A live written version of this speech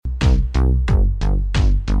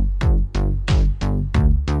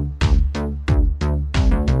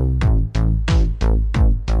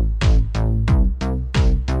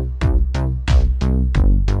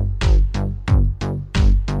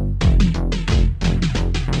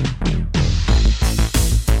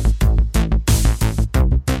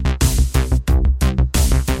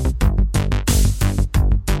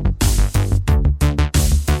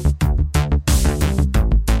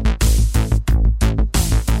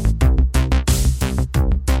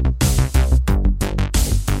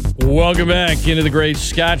Welcome back into the Great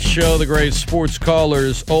Scott Show, the Great Sports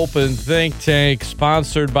Callers Open Think Tank,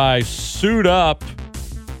 sponsored by Suit Up.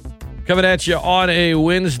 Coming at you on a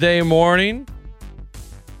Wednesday morning.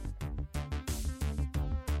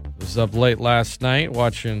 Was up late last night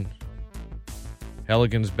watching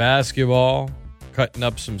Pelicans basketball, cutting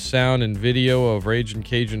up some sound and video of Ragin'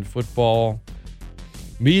 Cajun football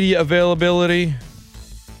media availability.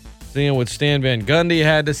 Seeing what Stan Van Gundy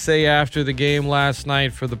had to say after the game last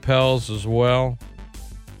night for the Pels as well.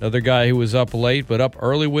 Another guy who was up late but up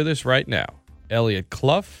early with us right now, Eliot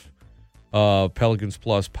Clough of Pelicans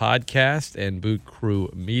Plus podcast and Boot Crew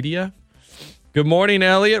Media. Good morning,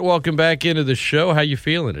 Eliot. Welcome back into the show. How you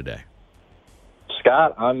feeling today?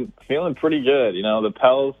 Scott, I'm feeling pretty good. You know, the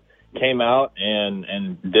Pels came out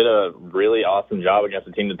and did a really awesome job against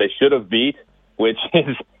a team that they should have beat, which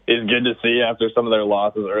is good to see after some of their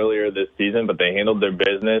losses earlier this season, but they handled their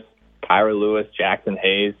business. Kyra Lewis, Jackson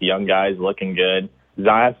Hayes, young guys looking good.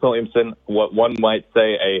 Zion Williamson, what one might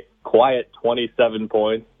say a quiet 27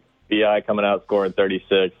 points. B.I. coming out scoring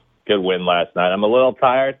 36. Good win last night. I'm a little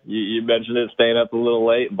tired. You mentioned it, staying up a little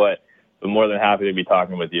late, but I'm more than happy to be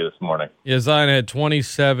talking with you this morning. Yeah, Zion had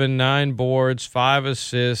 27, 9 boards, 5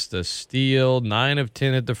 assists, a steal, 9 of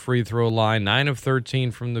 10 at the free throw line, 9 of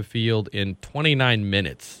 13 from the field in 29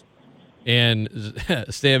 minutes. And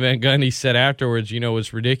Stan Van Gundy said afterwards, you know,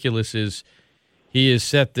 what's ridiculous is he has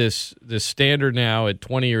set this standard now at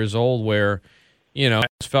 20 years old where, you know,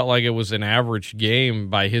 it felt like it was an average game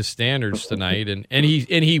by his standards tonight. And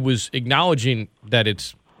he was acknowledging that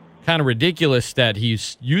it's kind of ridiculous that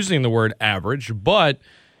he's using the word average, but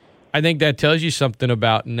I think that tells you something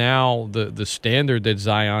about now the standard that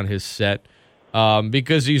Zion has set,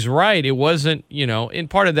 because he's right. It wasn't, you know, and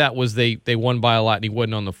part of that was they won by a lot and he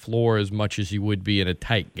wasn't on the floor as much as he would be in a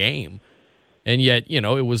tight game. And yet, you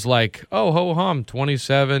know, it was like, oh, ho-hum,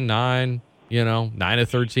 27, 9, you know, 9 of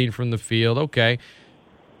 13 from the field. Okay.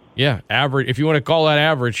 Yeah, average. If you want to call that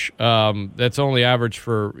average, that's only average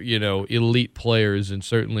for, you know, elite players, and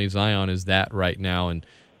certainly Zion is that right now. And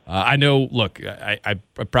I know, look, I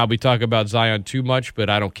probably talk about Zion too much, but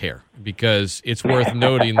I don't care because it's worth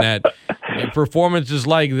noting that performances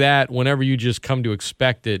like that, whenever you just come to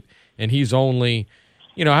expect it, and he's only,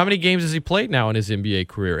 you know, how many games has he played now in his NBA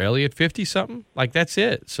career, Eliot? 50-something? Like, that's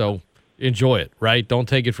it. So enjoy it, right? Don't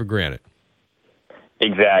take it for granted.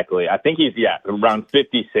 Exactly. I think he's, around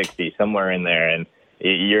 50, 60, somewhere in there. And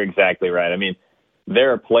you're exactly right. I mean,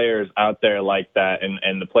 there are players out there like that,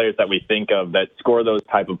 and the players that we think of that score those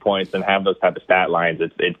type of points and have those type of stat lines.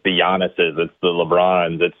 It's the Giannis's, it's the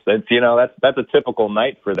LeBrons. It's you know, that's a typical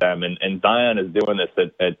night for them. And Zion is doing this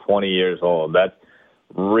at 20 years old. That's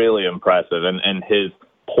really impressive. And his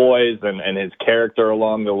poise and his character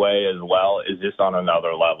along the way as well is just on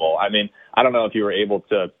another level. I mean, I don't know if you were able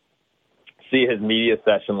to see his media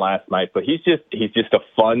session last night, but he's just a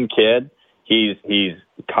fun kid. He's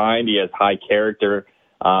kind. He has high character,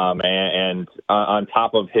 and on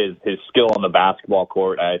top of his skill on the basketball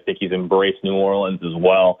court, I think he's embraced New Orleans as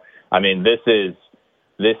well. I mean, this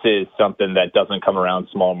is something that doesn't come around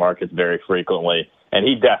small markets very frequently, and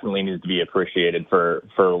he definitely needs to be appreciated for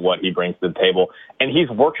what he brings to the table. And he's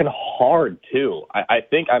working hard too. I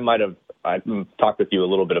think I talked with you a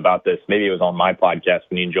little bit about this. Maybe it was on my podcast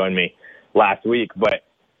when you joined me last week, but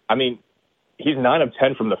I mean, he's 9 of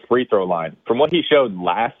 10 from the free throw line. From what he showed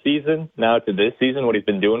last season now to this season, what he's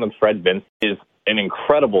been doing with Fred Vince is an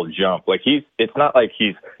incredible jump. Like it's not like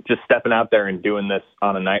he's just stepping out there and doing this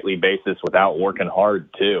on a nightly basis without working hard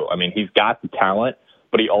too. I mean, he's got the talent,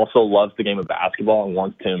 but he also loves the game of basketball and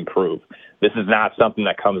wants to improve. This is not something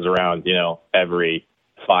that comes around, you know, every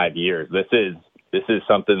 5 years. This is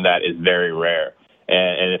something that is very rare.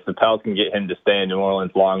 And if the Pels can get him to stay in New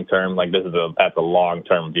Orleans long term, like that's a long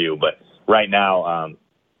term view. But right now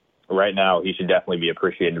he should definitely be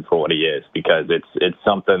appreciated for what he is, because it's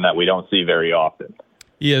something that we don't see very often.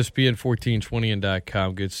 ESPN 1420 and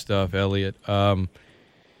 .com, good stuff, Eliot. I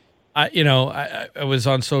was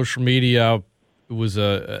on social media. It was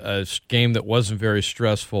a game that wasn't very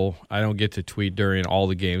stressful. I don't get to tweet during all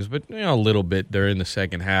the games, but a little bit during the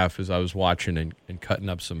second half as I was watching and cutting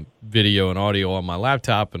up some video and audio on my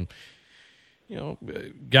laptop, and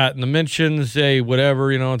got in the mentions, hey,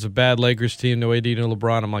 whatever, it's a bad Lakers team, no AD, no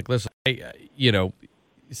LeBron. I'm like, listen,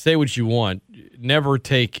 say what you want. Never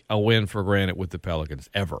take a win for granted with the Pelicans,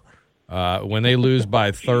 ever. When they lose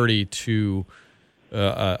by 30 to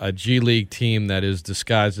a G League team that is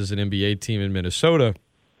disguised as an NBA team in Minnesota,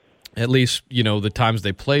 at least, the times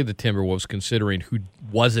they played the Timberwolves, considering who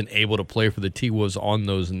wasn't able to play for the T-Wolves on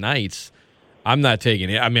those nights, I'm not taking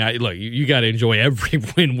it. I mean, look, you got to enjoy every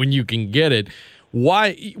win when you can get it.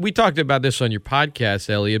 Why we talked about this on your podcast,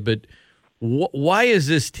 Eliot, but why is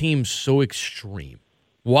this team so extreme?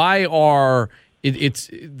 Why are it's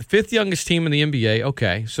the fifth youngest team in the NBA?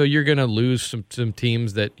 Okay, so you're going to lose some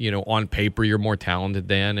teams that on paper you're more talented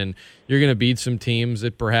than, and you're going to beat some teams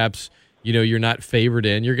that perhaps you're not favored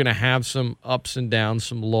in. You're going to have some ups and downs,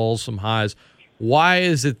 some lulls, some highs. Why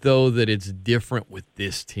is it though that it's different with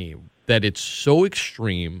this team? That it's so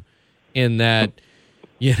extreme, in that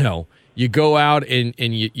you go out and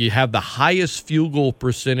you have the highest field goal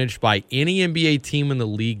percentage by any NBA team in the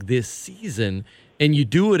league this season, and you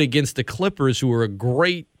do it against the Clippers, who are a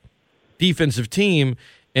great defensive team,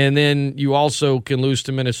 and then you also can lose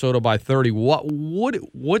to Minnesota by 30.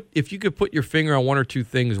 What if you could put your finger on one or two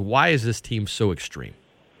things, why is this team so extreme?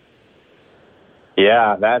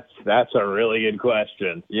 Yeah, that's a really good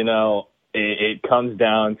question. It comes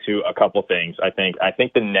down to a couple things. I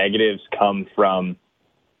think the negatives come from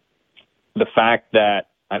the fact that,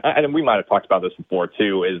 and we might have talked about this before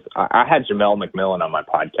too, is I had Jamel McMillan on my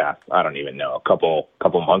podcast. I don't even know, a couple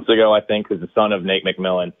months ago, I think, who's the son of Nate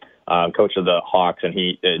McMillan, coach of the Hawks, and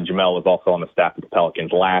Jamel was also on the staff of the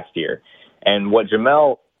Pelicans last year. And what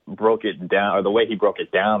Jamel broke it down, or the way he broke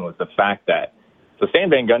it down, was the fact that Stan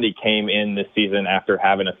Van Gundy came in this season after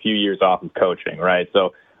having a few years off of coaching, right?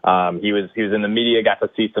 So he was in the media, got to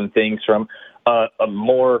see some things from a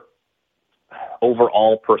more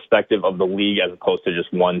overall perspective of the league as opposed to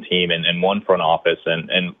just one team and one front office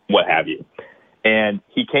and what have you. And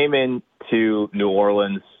he came into New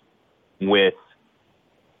Orleans with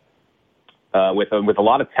a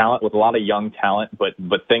lot of talent, with a lot of young talent, but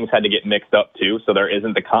things had to get mixed up too, so there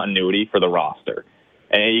isn't the continuity for the roster.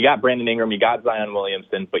 And you got Brandon Ingram, you got Zion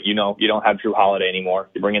Williamson, but you don't have Drew Holiday anymore.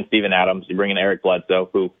 You bring in Steven Adams, you bring in Eric Bledsoe,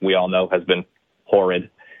 who we all know has been horrid.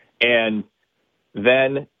 And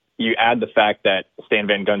then you add the fact that Stan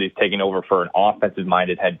Van Gundy's taking over for an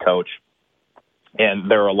offensive-minded head coach,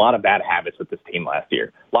 and there are a lot of bad habits with this team last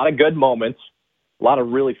year. A lot of good moments, a lot of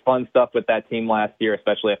really fun stuff with that team last year,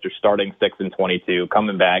 especially after starting 6-22,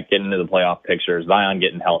 coming back, getting into the playoff picture, Zion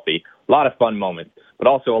getting healthy. A lot of fun moments, but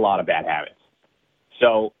also a lot of bad habits.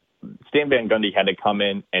 So Stan Van Gundy had to come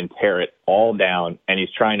in and tear it all down, and he's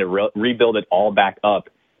trying to rebuild it all back up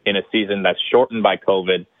in a season that's shortened by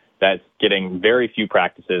COVID, that's getting very few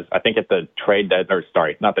practices. I think at the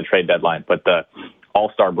not the trade deadline, but the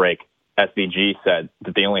All-Star break, SVG said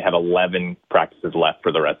that they only have 11 practices left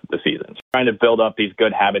for the rest of the season. So trying to build up these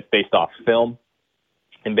good habits based off film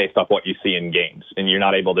and based off what you see in games, and you're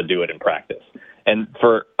not able to do it in practice. And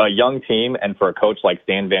for a young team and for a coach like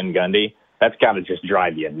Stan Van Gundy, that's got to just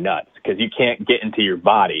drive you nuts because you can't get into your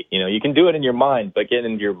body. You can do it in your mind, but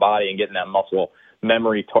getting into your body and getting that muscle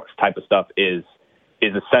memory type of stuff is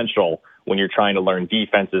essential when you're trying to learn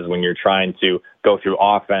defenses, when you're trying to go through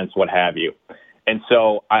offense, what have you. And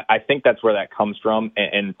so I think that's where that comes from,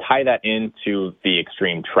 and tie that into the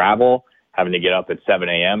extreme travel, having to get up at 7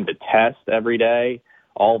 a.m. to test every day,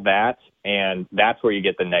 all that. And that's where you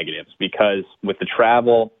get the negatives, because with the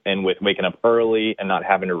travel and with waking up early and not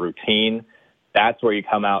having a routine, that's where you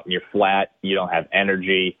come out and you're flat, you don't have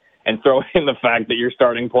energy. And throw in the fact that your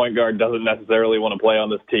starting point guard doesn't necessarily want to play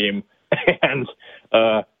on this team, and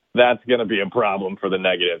that's going to be a problem for the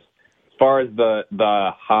negatives. As far as the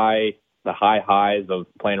high highs of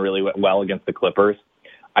playing really well against the Clippers,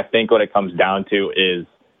 I think what it comes down to is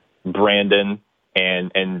Brandon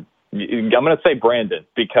and I'm going to say Brandon,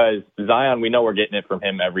 because Zion, we know we're getting it from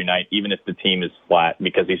him every night, even if the team is flat,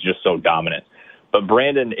 because he's just so dominant. But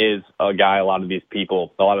Brandon is a guy a lot of these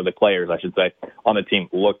people, a lot of the players, I should say, on the team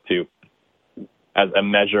look to as a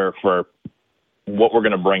measure for what we're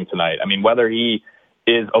going to bring tonight. I mean, whether he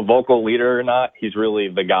is a vocal leader or not, he's really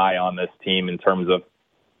the guy on this team in terms of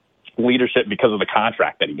leadership because of the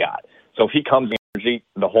contract that he got. So if he comes in energy,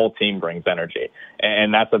 the whole team brings energy.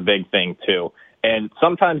 And that's a big thing, too. And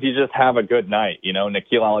sometimes you just have a good night.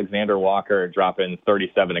 Nickeil Alexander-Walker dropping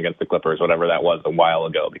 37 against the Clippers, whatever that was a while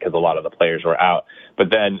ago, because a lot of the players were out. But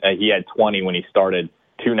then he had 20 when he started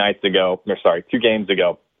 2 games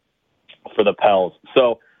ago for the Pels.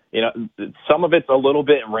 So, some of it's a little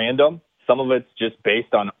bit random. Some of it's just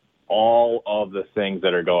based on all of the things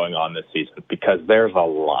that are going on this season, because there's a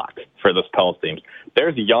lot for this Pels team.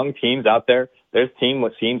 There's young teams out there. There's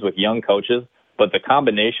teams with young coaches, but the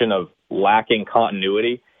combination of lacking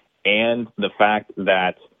continuity and the fact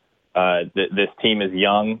that this team is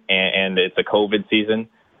young and it's a COVID season,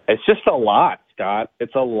 it's just a lot, Scott.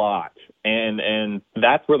 It's a lot. And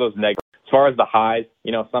that's where those negatives. As far as the highs,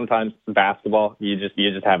 sometimes basketball, you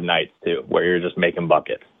just have nights too where you're just making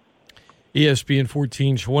buckets. ESPN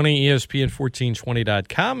 1420,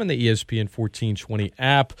 ESPN1420.com, and the ESPN 1420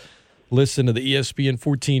 app. Listen to the ESPN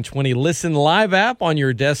 1420 Listen Live app on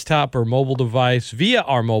your desktop or mobile device via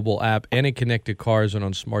our mobile app and in connected cars and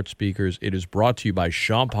on smart speakers. It is brought to you by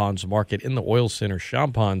Champon's Market in the Oil Center.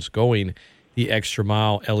 Champon's going the extra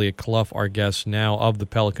mile. Eliot Clough, our guest now of the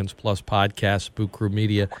Pelicans Plus podcast, Boot Crew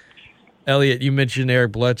Media. Eliot, you mentioned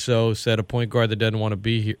Eric Bledsoe, said a point guard that doesn't want to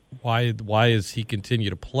be here. Why is he continue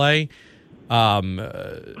to play?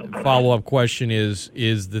 Follow-up question is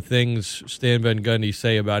the things Stan Van Gundy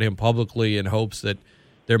say about him publicly in hopes that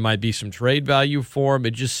there might be some trade value for him.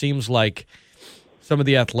 It just seems like some of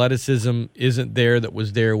the athleticism isn't there that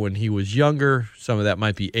was there when he was younger. Some of that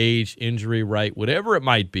might be age, injury, right? Whatever it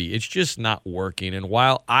might be, it's just not working. And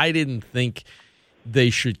while I didn't think they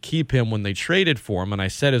should keep him when they traded for him, and I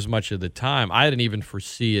said as much at the time, I didn't even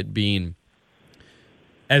foresee it being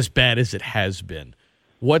as bad as it has been.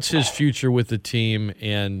 What's his future with the team?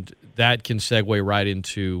 And that can segue right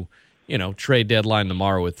into, trade deadline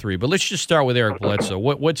tomorrow at 3. But let's just start with Eric Bledsoe.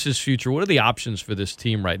 What's his future? What are the options for this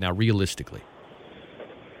team right now, realistically?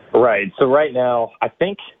 Right. So right now, I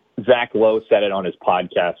think Zach Lowe said it on his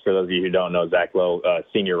podcast. For those of you who don't know, Zach Lowe,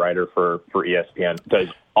 senior writer for ESPN, does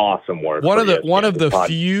awesome work. One of the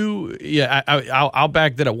few, I'll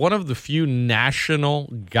back that up. One of the few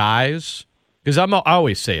national guys, because I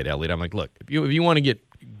always say it, Eliot. I'm like, look, if you want to get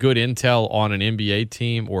good intel on an NBA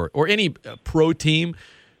team or any pro team,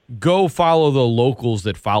 go follow the locals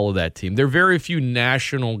that follow that team. There are very few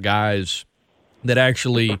national guys that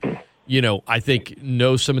actually, I think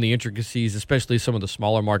know some of the intricacies, especially some of the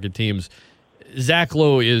smaller market teams. Zach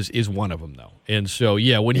Lowe is one of them, though. And so,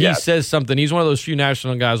 when he says something, he's one of those few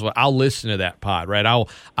national guys. Well, I'll listen to that pod, right?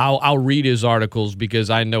 I'll read his articles because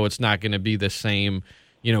I know it's not going to be the same,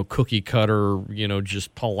 cookie cutter,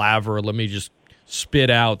 just palaver. Let me just spit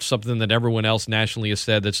out something that everyone else nationally has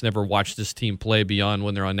said that's never watched this team play beyond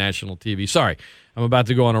when they're on national TV. Sorry, I'm about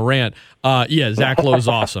to go on a rant. Zach Lowe's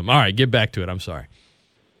awesome. All right, get back to it. I'm sorry.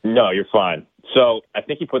 No, you're fine. So I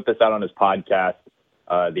think he put this out on his podcast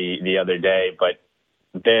the other day, but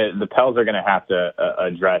the Pels are going to have to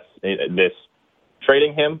address this,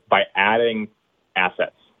 trading him by adding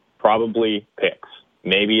assets, probably picks,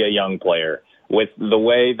 maybe a young player. With the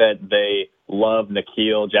way that they love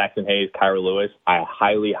Nikhil, Jackson Hayes, Kyra Lewis, I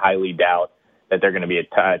highly, highly doubt that they're going to be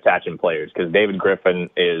attaching players because David Griffin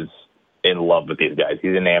is in love with these guys.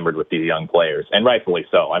 He's enamored with these young players, and rightfully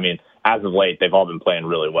so. I mean, as of late, they've all been playing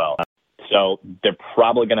really well. So they're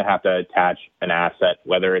probably going to have to attach an asset,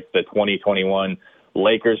 whether it's the 2021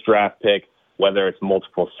 Lakers draft pick, whether it's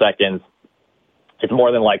multiple seconds. It's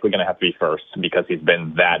more than likely going to have to be first because he's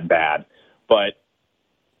been that bad. But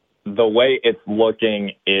the way it's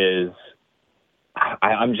looking is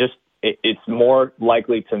it's more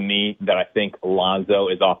likely to me that I think Lonzo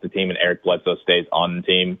is off the team and Eric Bledsoe stays on the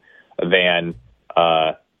team than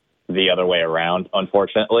the other way around,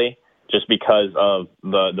 unfortunately, just because of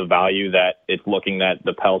the value that it's looking that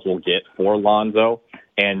the Pels will get for Lonzo.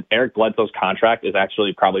 And Eric Bledsoe's contract is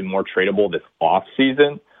actually probably more tradable this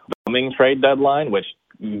offseason, the coming trade deadline, which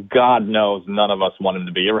God knows none of us want him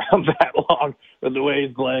to be around that long with the way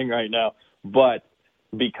he's playing right now. But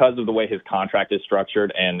because of the way his contract is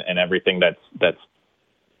structured and everything that's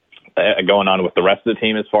going on with the rest of the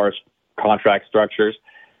team as far as contract structures,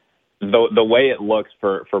 the way it looks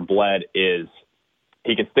for Bled is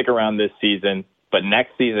he can stick around this season, but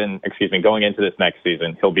going into this next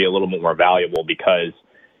season, he'll be a little bit more valuable because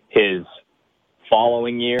his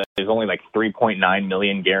following year is only like $3.9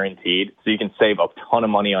 million guaranteed. So you can save a ton of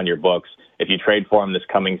money on your books if you trade for him this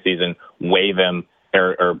coming season, waive him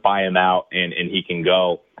or buy him out and he can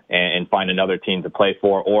go and find another team to play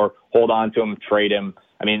for, or hold on to him, trade him.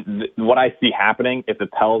 I mean, what I see happening if the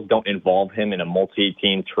Pels don't involve him in a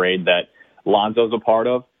multi-team trade that Lonzo's a part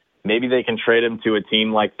of, maybe they can trade him to a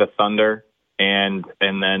team like the Thunder and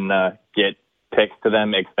then get picks to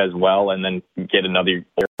them as well, and then get another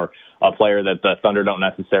or a player that the Thunder don't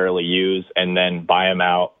necessarily use, and then buy him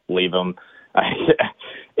out, leave him.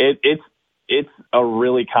 It's a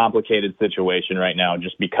really complicated situation right now,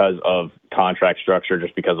 just because of contract structure,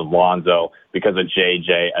 just because of Lonzo, because of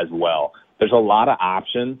JJ as well. There's a lot of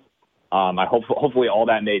options. Hopefully all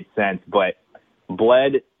that made sense, but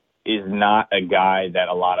Bled is not a guy that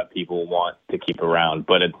a lot of people want to keep around.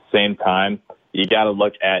 But at the same time, you got to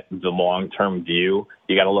look at the long-term view.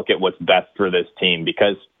 You got to look at what's best for this team,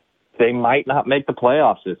 because they might not make the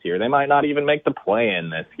playoffs this year. They might not even make the play-in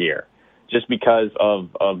this year, just because of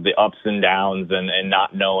the ups and downs and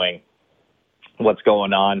not knowing what's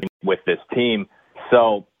going on with this team.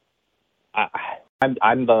 So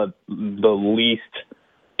I'm the least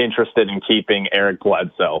interested in keeping Eric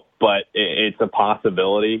Bledsoe, but it's a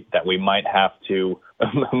possibility that we might have to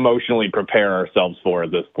emotionally prepare ourselves for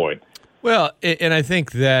at this point. Well, and I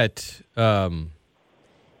think that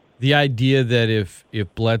the idea that if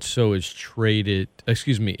Bledsoe is traded,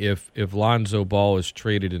 if Lonzo Ball is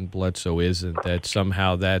traded and Bledsoe isn't, that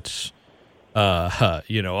somehow that's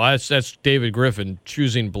that's David Griffin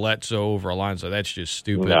choosing Bledsoe over Lonzo. That's just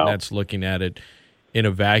stupid. No. That's looking at it in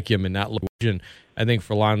a vacuum and not looking. I think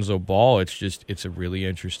for Lonzo Ball, it's a really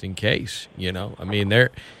interesting case. I mean,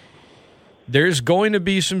 there's going to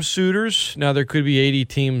be some suitors. Now, there could be 80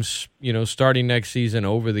 teams, starting next season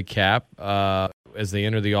over the cap as they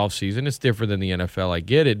enter the offseason. It's different than the NFL. I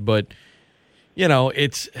get it. But,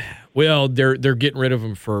 they're getting rid of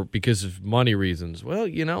him because of money reasons. Well,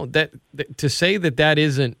 that to say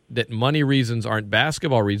that money reasons aren't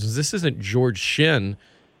basketball reasons, this isn't George Shinn,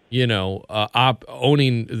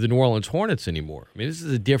 owning the New Orleans Hornets anymore. I mean, this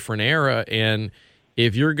is a different era. And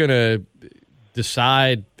if you're going to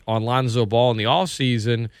decide on Lonzo Ball in the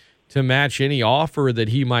offseason to match any offer that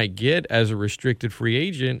he might get as a restricted free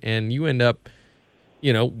agent, and you end up,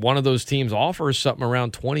 one of those teams offers something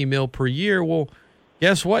around $20 million per year, well,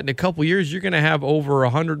 guess what? In a couple of years, you're going to have over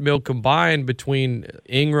 $100 million combined between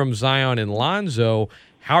Ingram, Zion, and Lonzo.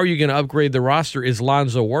 How are you going to upgrade the roster? Is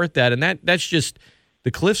Lonzo worth that? And that's just the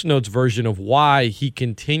Cliff's Notes version of why he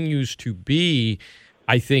continues to be,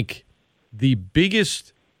 I think, the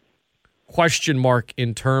biggest question mark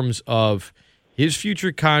in terms of his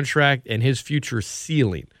future contract and his future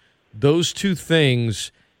ceiling. Those two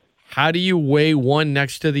things, how do you weigh one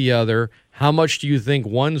next to the other? How much do you think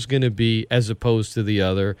one's going to be as opposed to the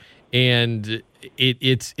other? And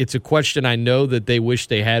it's a question I know that they wish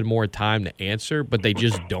they had more time to answer, but they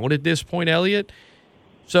just don't at this point, Eliot.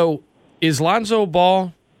 So is Lonzo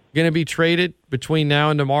Ball going to be traded between now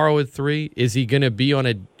and tomorrow at 3? Is he going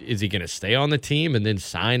to stay on the team and then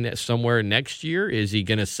sign somewhere next year? Is he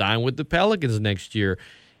going to sign with the Pelicans next year?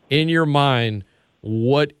 In your mind,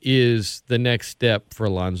 what is the next step for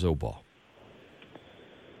Lonzo Ball?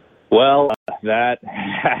 Well, that's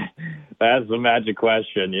the magic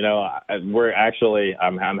question.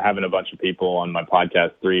 I'm having a bunch of people on my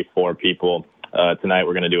podcast, 3-4 people. Tonight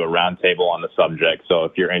we're going to do a roundtable on the subject. So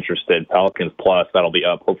if you're interested, Pelicans Plus, that'll be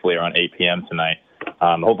up hopefully around 8 p.m. tonight.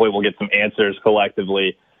 Hopefully we'll get some answers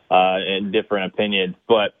collectively and different opinions.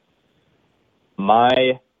 But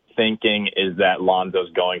my thinking is that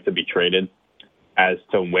Lonzo's going to be traded. As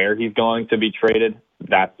to where he's going to be traded,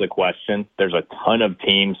 that's the question. There's a ton of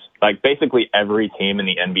teams, like basically every team in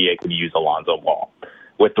the NBA could use Lonzo Ball.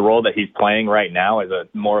 With the role that he's playing right now as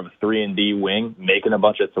more of a 3-and-D wing, making a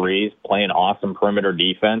bunch of threes, playing awesome perimeter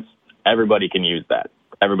defense, everybody can use that.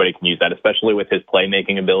 Everybody can use that, especially with his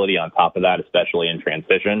playmaking ability on top of that, especially in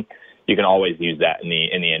transition. You can always use that in the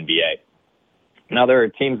NBA. Now, there are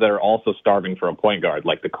teams that are also starving for a point guard,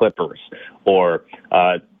 like the Clippers, or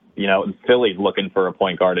Philly's looking for a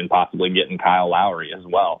point guard and possibly getting Kyle Lowry as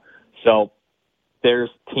well. So there's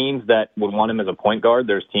teams that would want him as a point guard.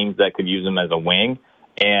 There's teams that could use him as a wing.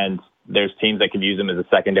 And there's teams that could use him as a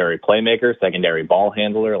secondary playmaker, secondary ball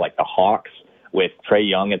handler, like the Hawks with Trae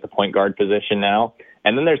Young at the point guard position now.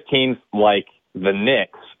 And then there's teams like the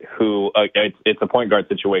Knicks, who it's a point guard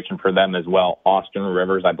situation for them as well. Austin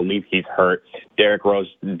Rivers, I believe he's hurt. Derrick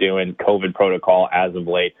Rose doing COVID protocol as of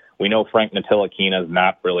late. We know Frank Ntilikina is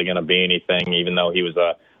not really going to be anything, even though he was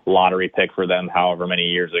a lottery pick for them however many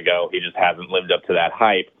years ago. He just hasn't lived up to that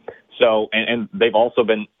hype. So, and they've also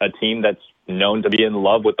been a team that's known to be in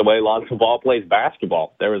love with the way Lonzo Ball plays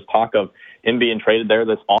basketball. There was talk of him being traded there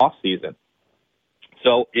this offseason.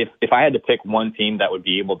 So if I had to pick one team that would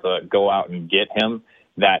be able to go out and get him,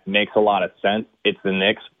 that makes a lot of sense, it's the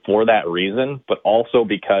Knicks for that reason, but also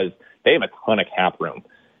because they have a ton of cap room.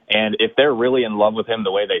 And if they're really in love with him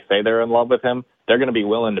the way they say they're in love with him, they're going to be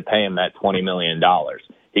willing to pay him that $20 million.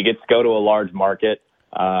 He gets to go to a large market.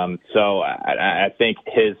 So I think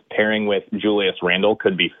his pairing with Julius Randle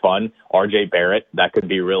could be fun. RJ Barrett, that could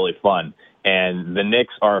be really fun. And the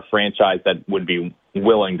Knicks are a franchise that would be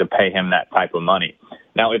willing to pay him that type of money.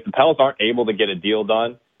 Now, if the Pels aren't able to get a deal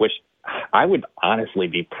done, which I would honestly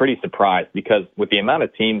be pretty surprised, because with the amount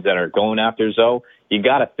of teams that are going after Zoe, you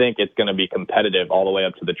got to think it's going to be competitive all the way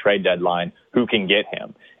up to the trade deadline, who can get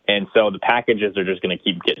him. And so the packages are just going to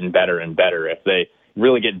keep getting better and better. If they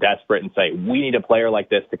really get desperate and say, we need a player like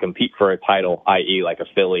this to compete for a title, i.e. like a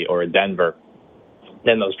Philly or a Denver,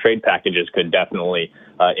 then those trade packages could definitely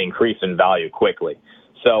increase in value quickly.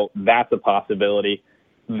 So that's a possibility.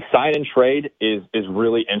 The sign and trade is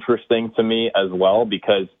really interesting to me as well,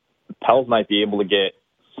 because Pels might be able to get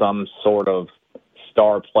some sort of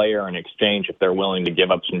star player in exchange if they're willing to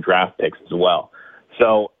give up some draft picks as well.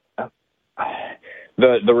 So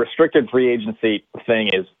the restricted free agency thing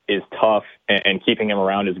is tough, and keeping him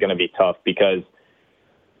around is going to be tough because,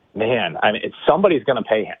 man, I mean, somebody's going to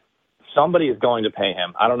pay him. Somebody is going to pay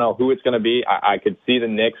him. I don't know who it's going to be. I could see the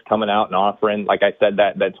Knicks coming out and offering, like I said,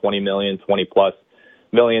 that $20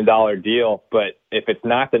 million deal. But if it's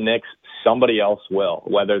not the Knicks, somebody else will.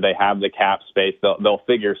 Whether they have the cap space, they'll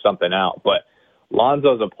figure something out. But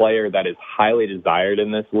Lonzo's a player that is highly desired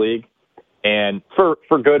in this league, and for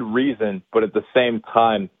good reason. But at the same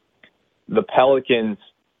time, the Pelicans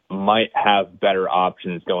might have better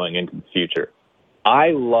options going into the future.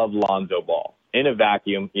 I love Lonzo Ball. In a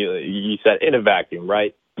vacuum, you said in a vacuum,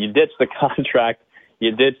 right? You ditch the contract,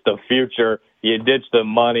 you ditch the future, you ditch the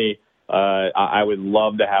money. I would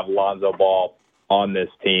love to have Lonzo Ball on this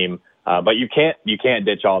team, but you can't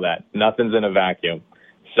ditch all that. Nothing's in a vacuum.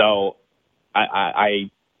 So I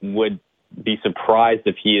would be surprised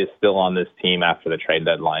if he is still on this team after the trade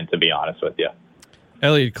deadline, to be honest with you.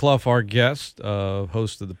 Eliot Clough, our guest,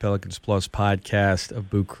 host of the Pelicans Plus podcast of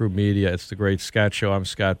Boot Crew Media. It's the Great Scott Show. I'm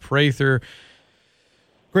Scott Prather.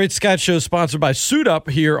 Great Scott Show sponsored by Suit Up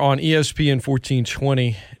here on ESPN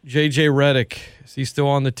 1420. JJ Redick, is he still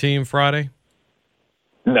on the team Friday?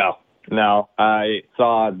 No. I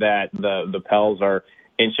saw that the Pels are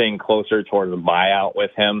inching closer towards a buyout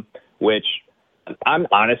with him, which I'm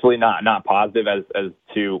honestly not positive as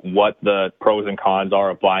to what the pros and cons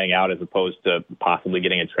are of buying out as opposed to possibly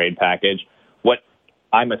getting a trade package. What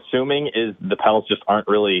I'm assuming is the Pels just aren't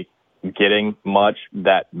really getting much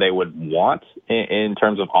that they would want in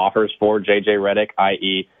terms of offers for JJ Redick,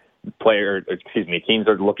 i.e. teams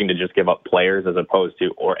are looking to just give up players as opposed to,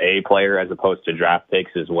 or a player as opposed to draft picks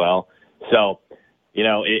as well. So,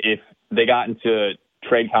 if they got into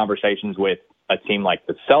trade conversations with a team like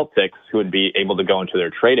the Celtics, who would be able to go into their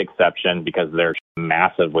trade exception because they're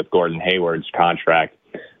massive with Gordon Hayward's contract.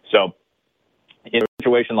 So in a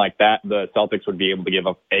situation like that, the Celtics would be able to give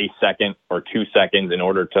up a second or 2 seconds in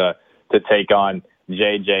order to take on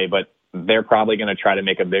JJ, but they're probably going to try to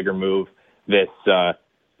make a bigger move this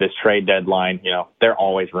trade deadline. They're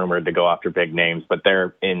always rumored to go after big names, but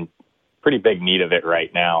they're in pretty big need of it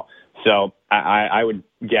right now. So I would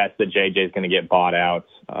guess that JJ is going to get bought out,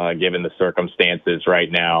 given the circumstances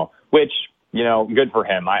right now, which, good for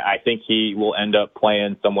him. I think he will end up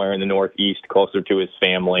playing somewhere in the Northeast closer to his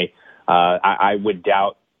family. I would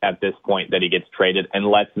doubt at this point that he gets traded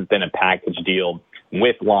unless it's been a package deal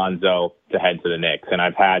with Lonzo to head to the Knicks. And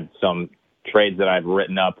I've had some trades that I've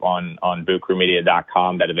written up on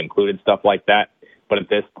bootcrewmedia.com that have included stuff like that. But at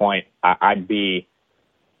this point, I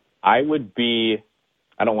would be,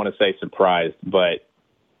 I don't want to say surprised, but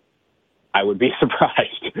I would be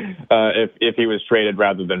surprised if he was traded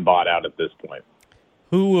rather than bought out at this point.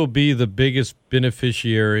 Who will be the biggest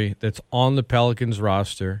beneficiary that's on the Pelicans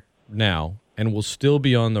roster now and will still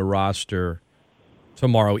be on the roster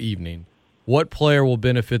tomorrow evening? What player will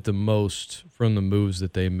benefit the most from the moves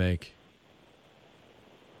that they make?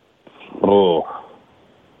 Oh,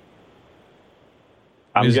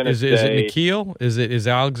 Is it Nikhil? Is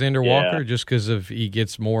Alexander Walker just because of he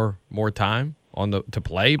gets more time to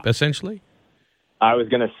play essentially? I was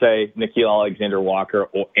going to say Nikhil Alexander-Walker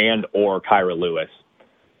or Kyra Lewis.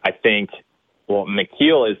 I think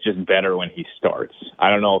Nikhil is just better when he starts. I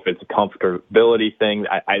don't know if it's a comfortability thing.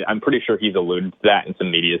 I'm pretty sure he's alluded to that in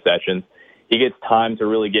some media sessions. He gets time to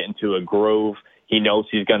really get into a groove. He knows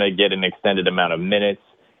he's going to get an extended amount of minutes,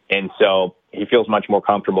 and so he feels much more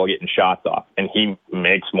comfortable getting shots off, and he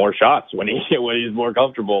makes more shots when he's more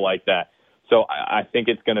comfortable like that. So I think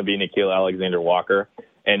it's going to be Nikhil Alexander-Walker,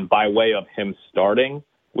 and by way of him starting,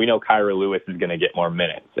 we know Kyra Lewis is going to get more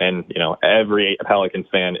minutes, and every Pelicans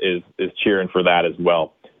fan is cheering for that as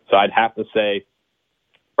well. So I'd have to say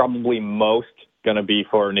probably most going to be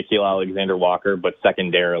for Nikhil Alexander-Walker, but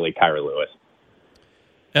secondarily Kyra Lewis.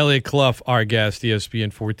 Eliot Clough, our guest,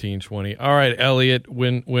 ESPN 1420. All right, Eliot,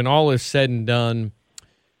 when all is said and done,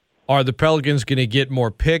 are the Pelicans going to get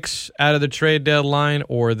more picks out of the trade deadline,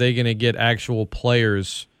 or are they going to get actual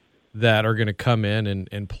players that are going to come in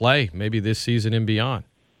and play maybe this season and beyond?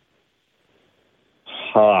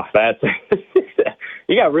 That's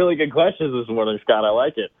you got really good questions this morning, Scott. I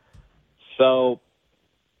like it. So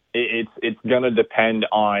it's going to depend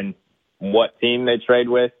on what team they trade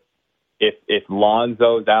with. If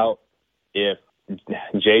Lonzo's out, if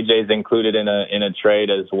JJ's included in a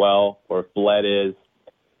trade as well, or if Bled is,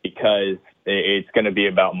 because it's going to be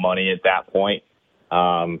about money at that point.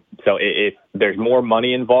 So if there's more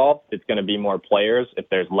money involved, it's going to be more players. If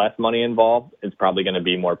there's less money involved, it's probably going to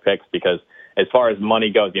be more picks, because as far as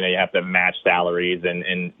money goes, you have to match salaries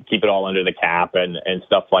and keep it all under the cap and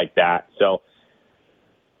stuff like that. So,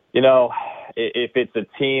 if it's a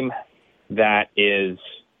team that is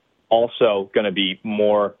also going to be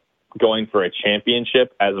more going for a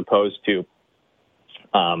championship as opposed to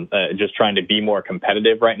just trying to be more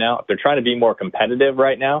competitive right now. If they're trying to be more competitive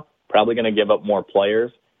right now, probably going to give up more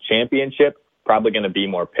players. Championship, probably going to be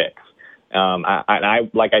more picks. I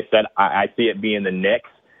like I said, I see it being the Knicks.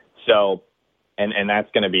 So, and that's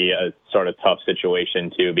going to be a sort of tough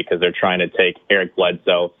situation too, because they're trying to take Eric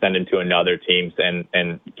Bledsoe, send him to another team,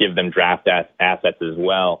 and give them draft assets as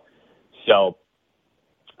well. So,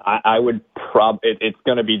 I would it's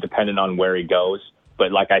going to be dependent on where he goes.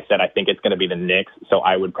 But like I said, I think it's going to be the Knicks. So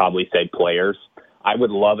I would probably say players. I would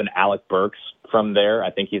love an Alec Burks from there. I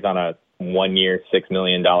think he's on a 1-year, $6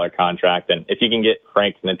 million contract. And if you can get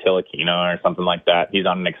Frank Ntilikina or something like that, he's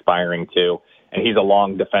on an expiring too. And he's a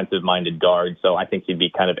long defensive-minded guard. So I think he'd be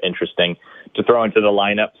kind of interesting to throw into the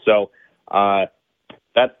lineup. So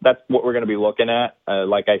that's what we're going to be looking at.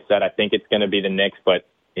 Like I said, I think it's going to be the Knicks, but,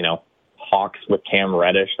 Hawks with Cam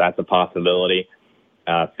Reddish, that's a possibility.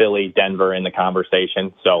 Philly, Denver in the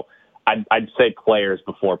conversation. So I'd say players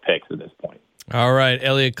before picks at this point. All right.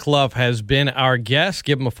 Eliot Clough has been our guest.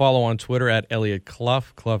 Give him a follow on Twitter at Eliot Clough.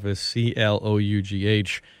 Clough is Clough.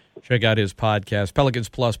 Check out his podcast, Pelicans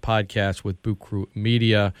Plus podcast with Boot Crew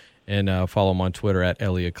Media, and follow him on Twitter at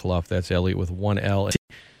Eliot Clough. That's Eliot with one L.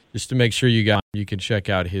 Just to make sure you can check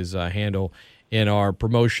out his handle in our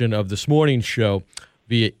promotion of this morning's show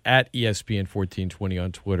via at ESPN 1420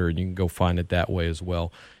 on Twitter, and you can go find it that way as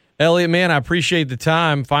well. Eliot, man, I appreciate the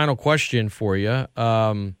time. Final question for you.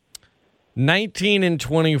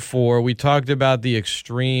 19-24, we talked about the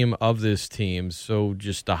extreme of this team, so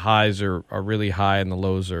just the highs are really high and the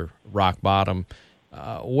lows are rock bottom.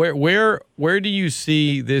 Where do you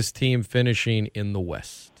see this team finishing in the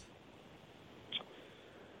West?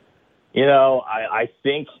 I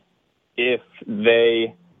think if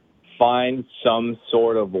they find some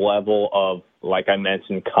sort of level of, like I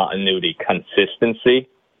mentioned, continuity, consistency,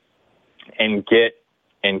 and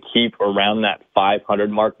keep around that 500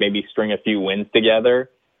 mark, maybe string a few wins together,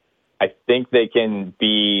 I think they can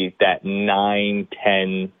be that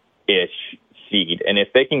 9-10-ish seed. And if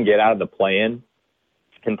they can get out of the play-in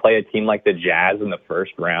and play a team like the Jazz in the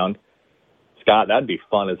first round, Scott, that'd be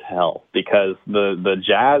fun as hell, because the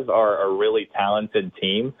Jazz are a really talented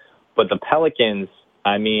team, but the Pelicans,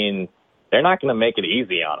 they're not going to make it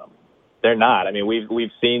easy on them. They're not.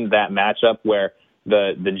 We've seen that matchup where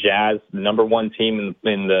the Jazz, the number one team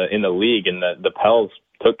in the league, and the Pels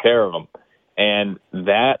took care of them. And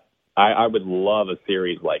that, I would love a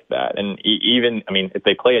series like that. And even, if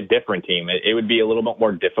they play a different team, it would be a little bit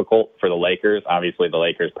more difficult for the Lakers. Obviously, the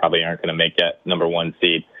Lakers probably aren't going to make that number one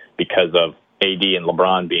seed because of AD and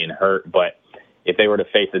LeBron being hurt. But if they were to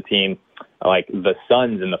face a team like the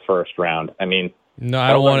Suns in the first round, no, I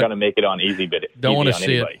don't want to make it on easy, but don't want to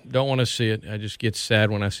see anybody. it. Don't want to see it. I just get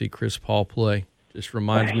sad when I see Chris Paul play. Just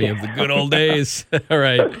reminds me of the good old days. All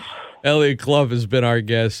right. Eliot Clough has been our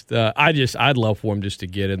guest. I'd love for him just to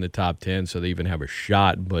get in the top 10 so they even have a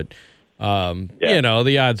shot. But,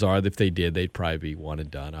 the odds are that if they did, they'd probably be one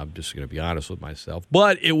and done. I'm just going to be honest with myself.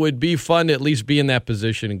 But it would be fun to at least be in that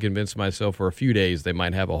position and convince myself for a few days they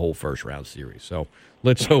might have a whole first-round series. So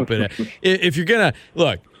let's hope it. If you're going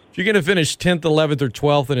to finish 10th, 11th, or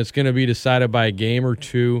 12th and it's going to be decided by a game or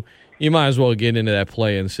two, you might as well get into that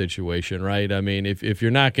play-in situation, right? If you're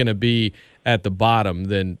not going to be at the bottom,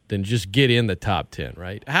 then just get in the top 10,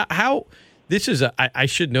 right? How this is I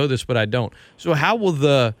should know this, but I don't. So how will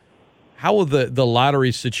the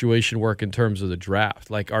lottery situation work in terms of the draft?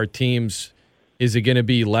 Like, are teams, is it going to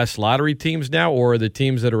be less lottery teams now, or are the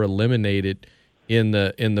teams that are eliminated in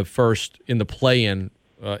the play-in,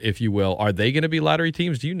 if you will, are they going to be lottery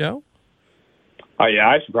teams? Do you know? Oh, yeah,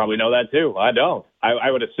 I should probably know that, too. I don't.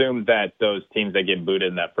 I would assume that those teams that get booted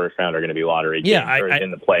in that first round are going to be lottery teams, or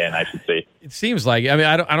in the play-in, I should say. It seems like.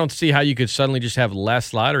 I don't see how you could suddenly just have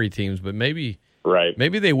less lottery teams, but maybe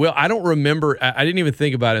they will. I don't remember. I didn't even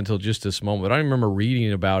think about it until just this moment. I don't remember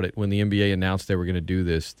reading about it when the NBA announced they were going to do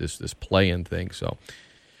this play-in thing. So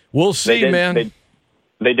we'll see, man.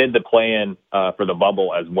 They did the play-in for the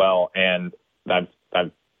bubble as well, and I'm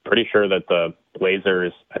pretty sure that the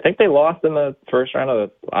Blazers, I think they lost in the first round of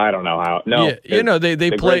the, I don't know how. No, yeah,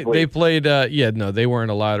 they played. They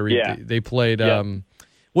weren't a lottery. Yeah. They played.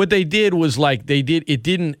 What they did was it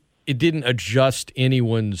didn't adjust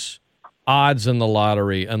anyone's odds in the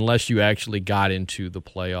lottery unless you actually got into the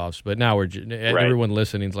playoffs. But now everyone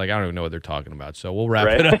listening is like, I don't even know what they're talking about. So we'll wrap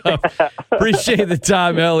it up. Appreciate the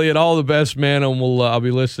time, Eliot. All the best, man. And I'll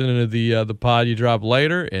be listening to the pod you drop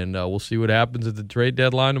later, and we'll see what happens at the trade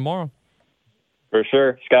deadline tomorrow. For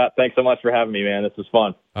sure. Scott, thanks so much for having me, man. This was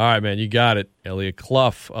fun. All right, man. You got it. Eliot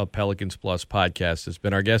Clough of Pelicans Plus podcast has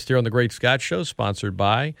been our guest here on The Great Scott Show, sponsored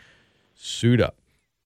by Suit Up.